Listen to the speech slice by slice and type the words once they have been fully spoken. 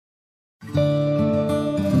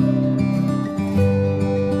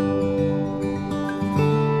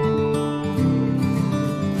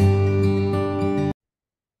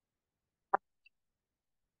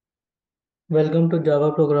Welcome to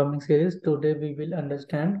Java programming series. Today we will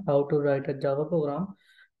understand how to write a Java program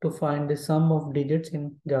to find the sum of digits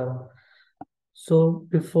in Java. So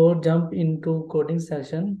before jump into coding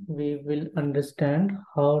session, we will understand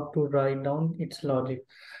how to write down its logic.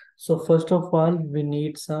 So first of all, we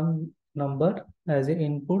need some number as an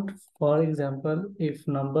input. For example, if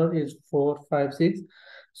number is 4, 5, 6,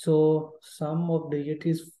 so sum of digit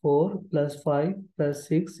is 4 plus 5 plus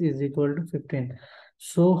 6 is equal to 15.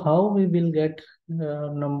 So how we will get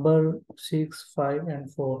number 6, 5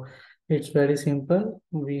 and 4? It's very simple.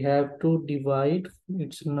 We have to divide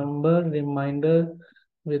its number remainder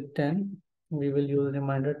with 10. We will use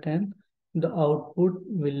remainder 10. The output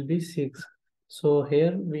will be 6. So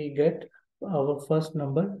here we get our first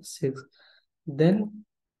number 6. Then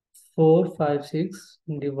 4, 5, 6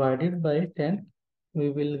 divided by 10, we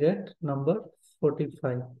will get number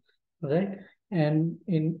 45, right? And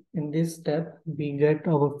in this step, we get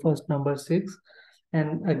our first number 6.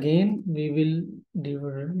 And again, we will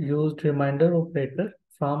use remainder operator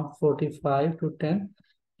from 45 to 10.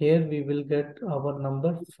 Here we will get our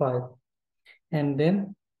number 5. And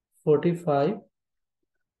then 45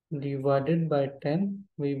 divided by 10,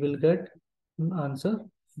 we will get answer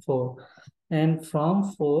 4. And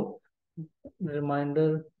from 4,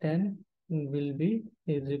 remainder 10 will be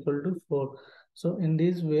is equal to 4. So in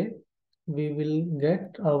this way, we will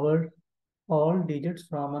get our all digits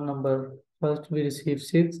from a number. First, we receive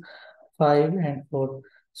 6, 5, and 4.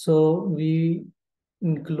 So we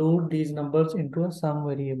include these numbers into a sum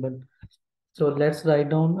variable. So let's write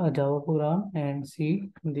down a Java program and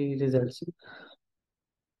see the results.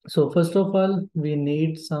 So first of all, we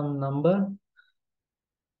need some number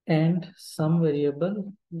and some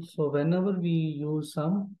variable. So whenever we use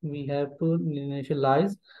sum, we have to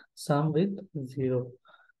initialize sum with 0.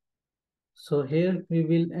 So here we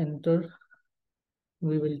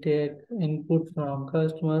will take input from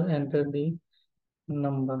customer, enter the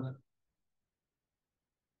number.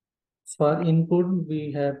 For input,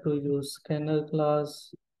 we have to use scanner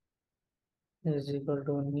class is equal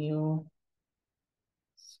to new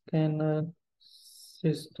scanner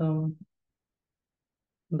system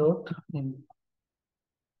dot in,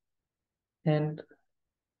 and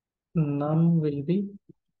num will be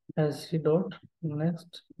sc dot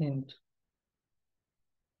next int.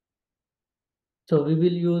 So we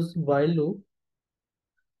will use while loop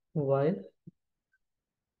while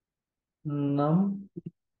num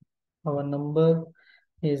our number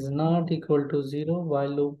is not equal to 0, while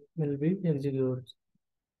loop will be executed.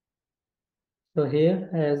 So here,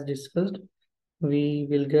 as discussed, we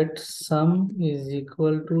will get sum is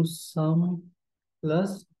equal to sum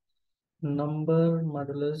plus number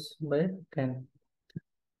modulus by 10.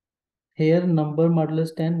 Here number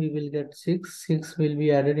modulus 10, we will get 6. 6 will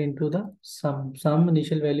be added into the sum. Sum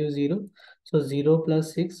initial value 0. So 0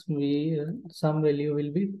 plus 6, sum value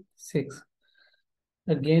will be 6.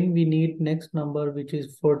 Again, we need next number, which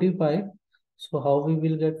is 45. So how we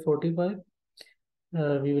will get 45?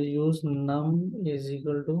 We will use num is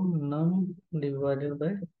equal to num divided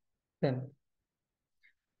by 10.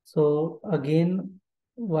 So again,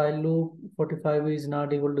 while loop 45 is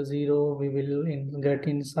not equal to 0, we will get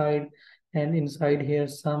inside, and inside here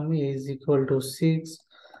sum is equal to 6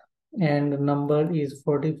 and number is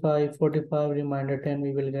 45. 45 remainder 10,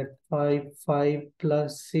 we will get 5. 5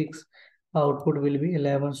 plus 6, output will be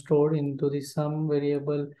 11 stored into the sum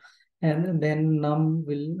variable, and then num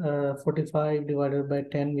will 45 divided by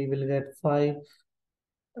 10, we will get 5.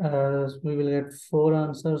 We will get 4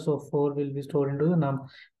 answers, so 4 will be stored into the num,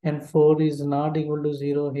 and 4 is not equal to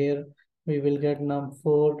 0. Here we will get num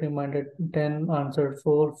 4 reminded 10 answered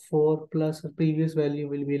 4. 4 plus previous value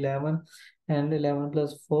will be 11, and 11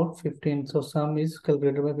 plus 4 15. So sum is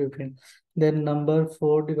calculated by 15. Then number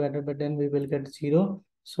 4 divided by 10, we will get 0.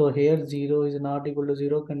 So here 0 is not equal to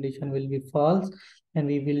 0, condition will be false, and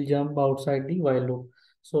we will jump outside the while loop.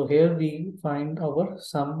 So here we find our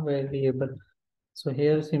sum variable. So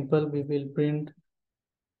here simple, we will print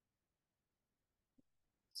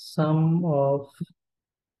sum of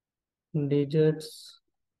digits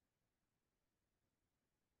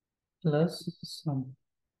plus sum.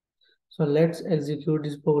 So let's execute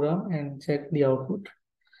this program and check the output.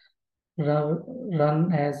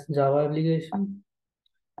 Run as Java application,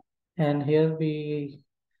 and here we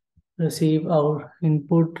receive our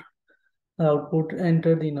input, output,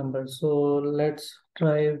 enter the number. So let's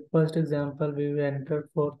try first example. We will enter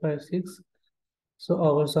 4, 5, 6. So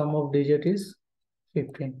our sum of digit is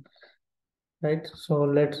 15. Right, so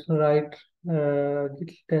let's write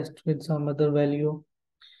test with some other value.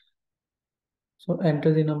 So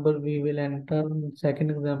enter the number, we will enter second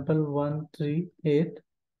example 1, 3, 8,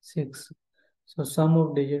 6. So sum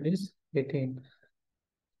of digit is 18.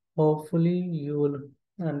 Hopefully you will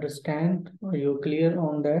understand or you're clear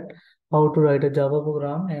on that how to write a Java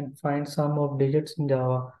program and find sum of digits in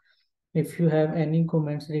Java. If you have any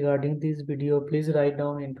comments regarding this video, please write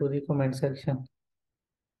down into the comment section.